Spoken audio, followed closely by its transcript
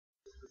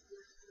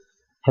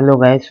Hello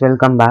guys,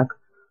 welcome back.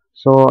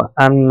 So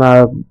I'm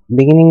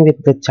beginning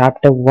with the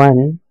chapter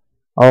 1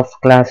 of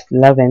class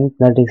 11,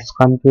 that is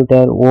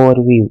computer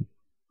overview.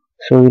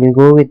 So we'll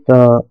go with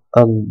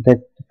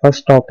the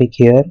first topic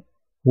here.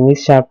 In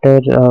this chapter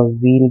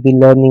we'll be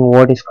learning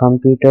what is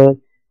computer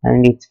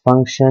and its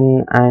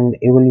function and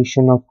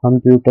evolution of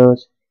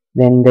computers,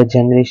 then the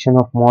generation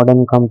of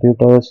modern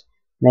computers,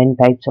 then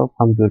types of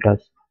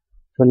computers.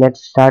 So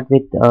let's start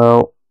with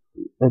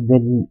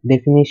the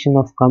definition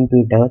of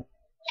computer.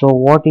 So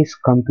what is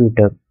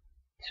computer?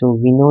 So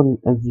we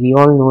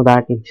all know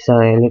that it's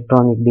an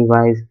electronic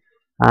device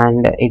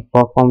and it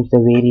performs the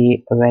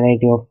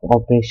variety of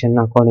operation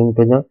according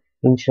to the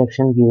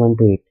instruction given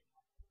to it.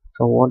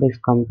 So what is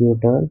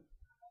computer?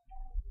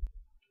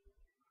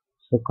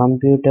 So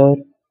computer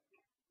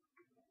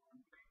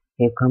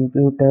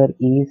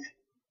is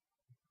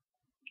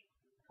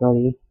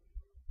sorry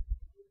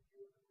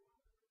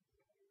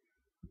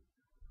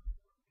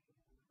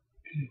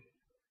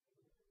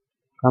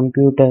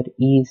computer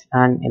is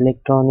an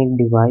electronic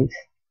device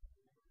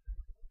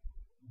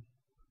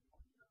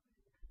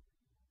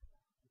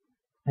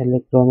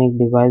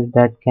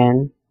that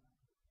can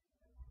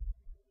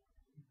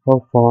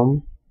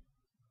perform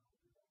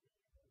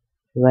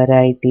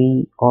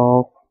variety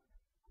of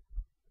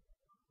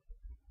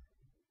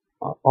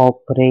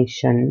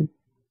operations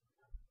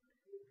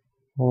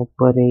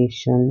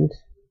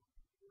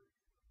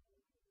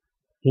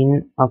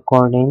in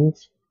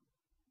accordance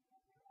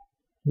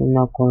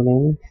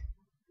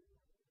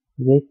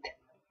with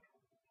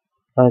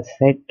a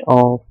set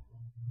of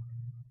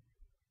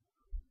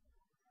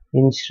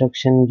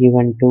instruction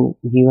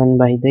given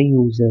by the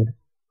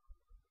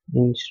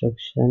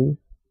instruction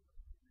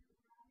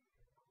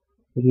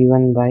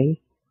given by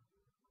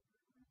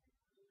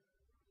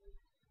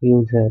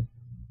user.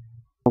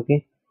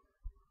 Okay,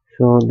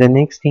 so the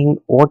next thing,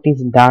 what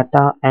is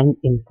data and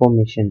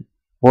information?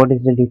 What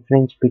is the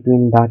difference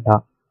between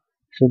data?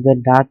 So the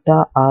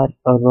data are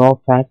raw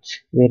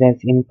facts,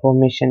 whereas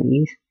information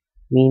is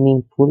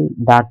meaningful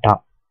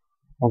data.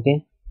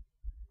 Okay,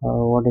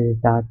 what is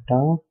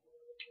data?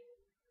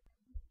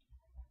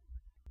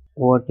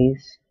 What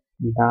is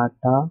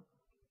data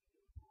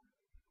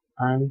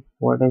and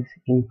what is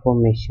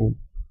information?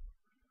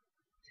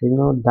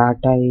 So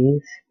data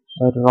is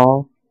a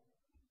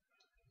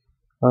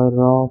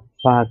raw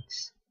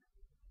facts.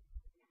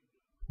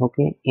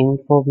 Okay,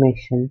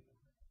 information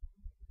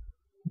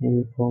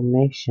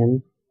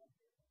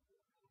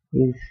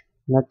is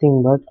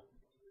nothing but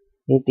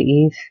it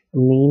is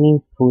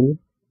meaningful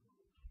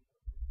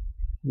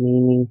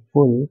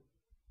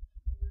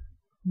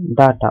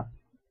data.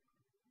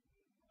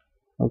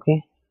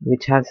 Okay,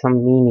 which has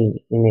some meaning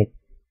in it.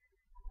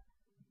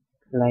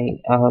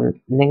 Like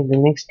the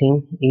next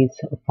thing is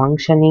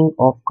functioning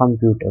of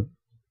computer.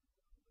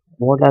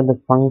 What are the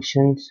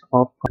functions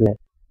of computer?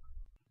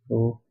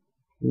 So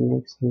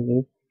next thing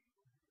is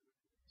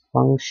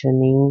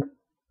functioning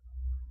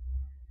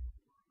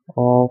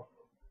of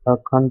a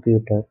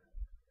computer.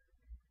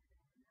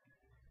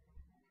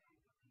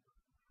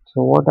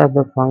 So what are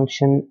the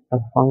functions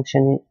of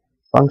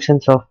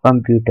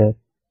computer?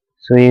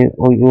 So you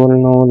will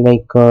know,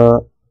 like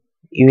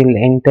you will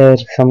enter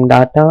some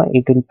data,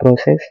 it will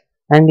process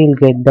and you'll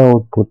get the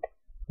output.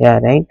 Yeah,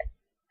 right.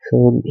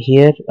 So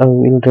here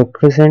I'll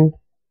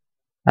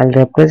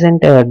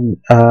represent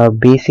a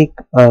basic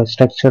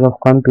structure of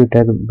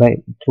computer by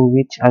through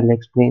which I'll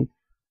explain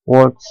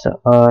what's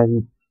uh,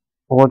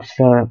 what's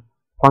the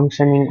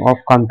functioning of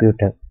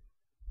computer.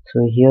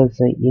 So here's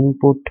the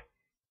input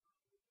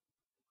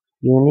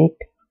unit.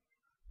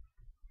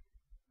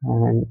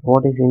 And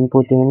what is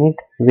input unit?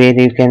 Where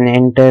you can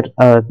enter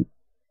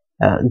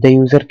the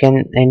user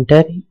can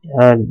enter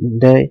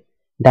the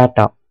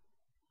data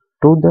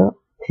to the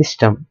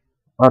system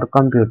or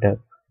computer.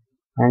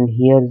 And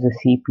here's the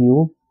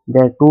CPU.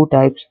 There are two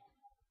types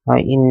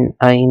in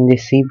the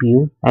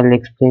CPU. I'll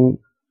explain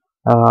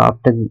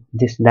after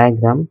this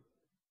diagram.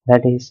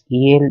 That is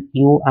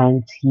ALU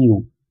and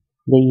CU.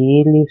 The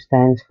ALU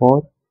stands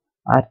for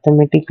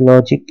arithmetic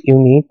logic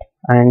unit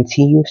and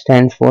CU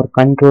stands for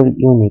control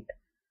unit.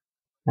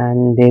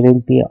 And there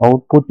will be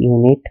output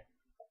unit.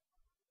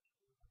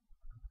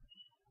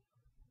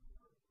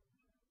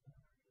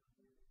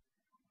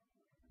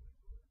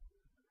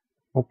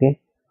 Okay,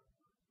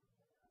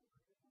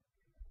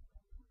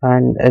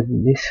 and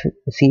this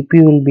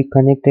CPU will be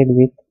connected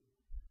with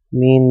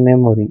main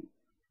memory.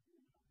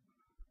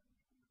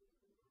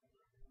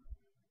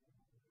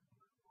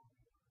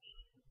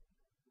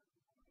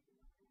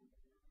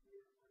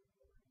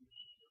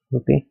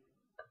 Okay,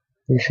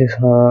 this is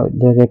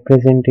the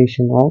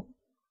representation of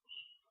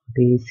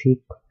basic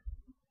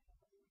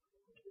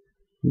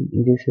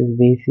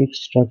basic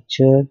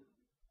structure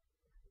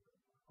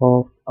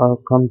of a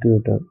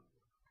computer.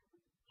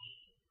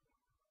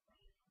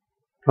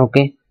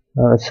 Okay,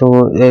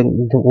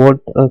 what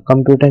a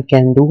computer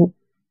can do,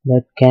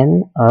 that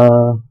can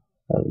uh,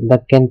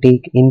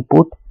 take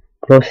input,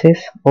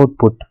 process,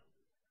 output.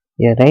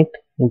 Yeah, right.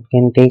 It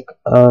can take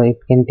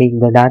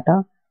the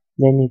data,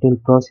 then it will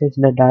process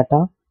the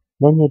data,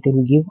 then it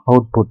will give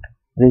output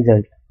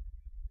result.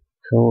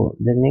 So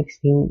the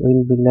next thing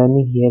we'll be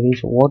learning here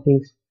is what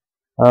is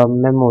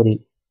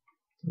memory.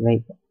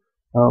 Like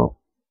uh,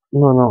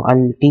 no,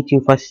 I'll teach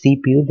you first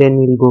CPU, then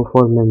we'll go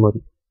for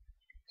memory.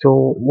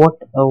 So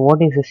what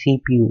is a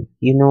CPU?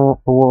 You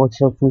know what's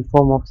the full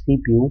form of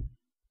CPU?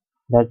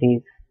 That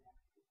is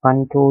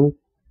control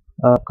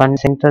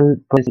central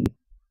processing.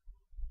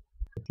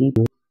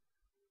 CPU,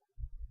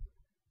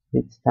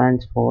 which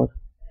stands for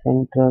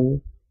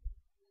central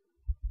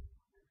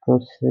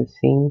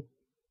processing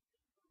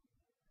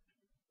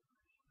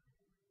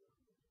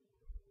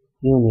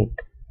unit.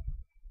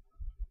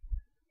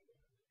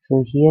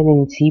 So here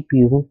in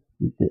CPU,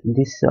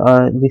 this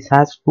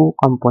has two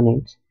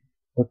components.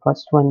 The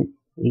first one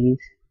is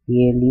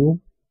ALU.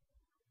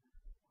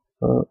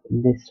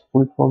 This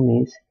full form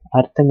is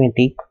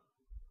arithmetic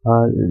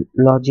uh,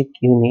 logic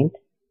unit.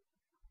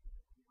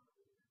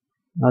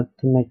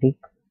 Arithmetic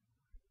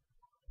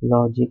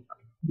logic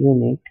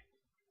unit,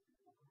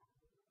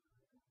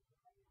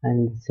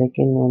 and the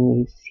second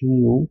one is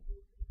CU,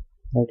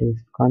 that is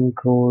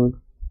control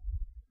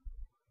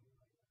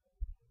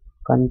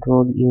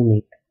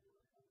unit.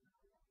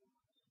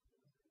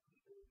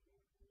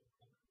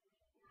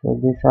 So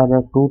these are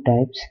the two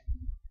types.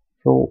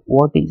 So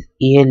what is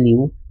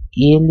ALU?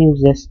 ALU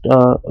is just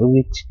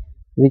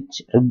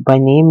which by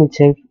name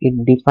itself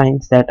it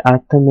defines that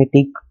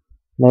arithmetic,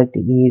 that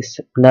is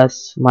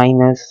plus,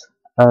 minus,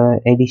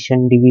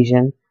 addition,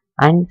 division,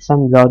 and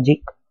some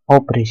logic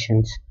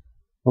operations.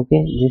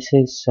 Okay, this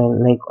is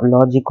like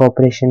logic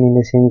operation in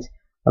the sense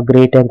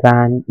greater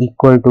than,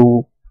 equal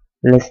to,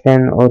 less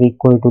than or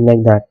equal to,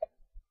 like that.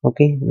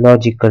 Okay,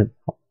 logical.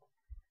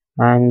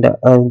 And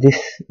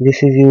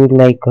this is used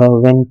like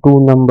when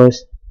two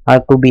numbers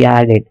are to be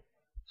added,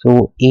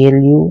 so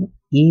ALU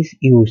is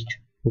used.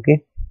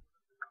 Okay,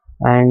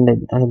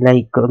 and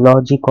like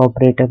logic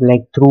operator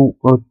like true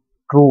or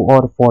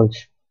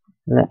false.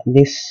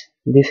 This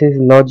is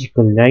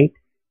logical, right?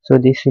 So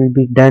this will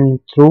be done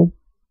through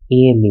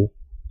ALU.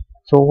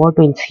 So what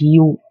will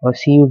CU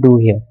do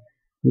here?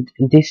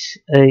 This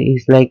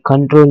is like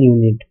control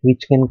unit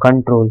which can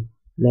control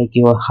like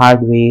your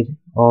hardware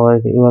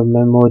or your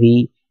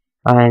memory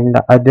and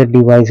other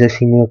devices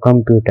in your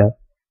computer.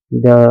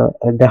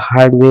 The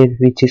hardware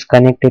which is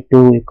connected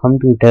to a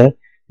computer,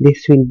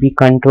 this will be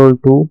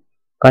controlled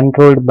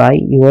by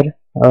your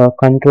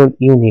control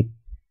unit.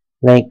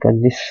 Like I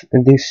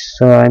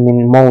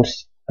mean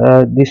mouse,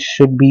 this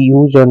should be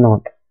used or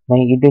not,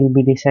 like it will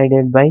be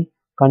decided by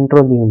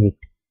control unit.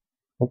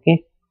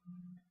 Okay,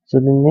 so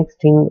the next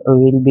thing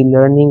we'll be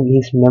learning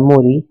is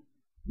memory,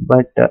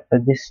 but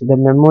the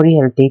memory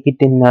I'll take it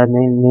in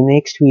the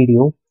next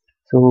video.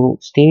 So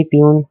stay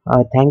tuned.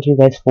 Thank you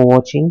guys for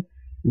watching.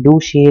 Do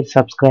share,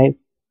 subscribe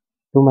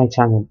to my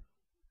channel.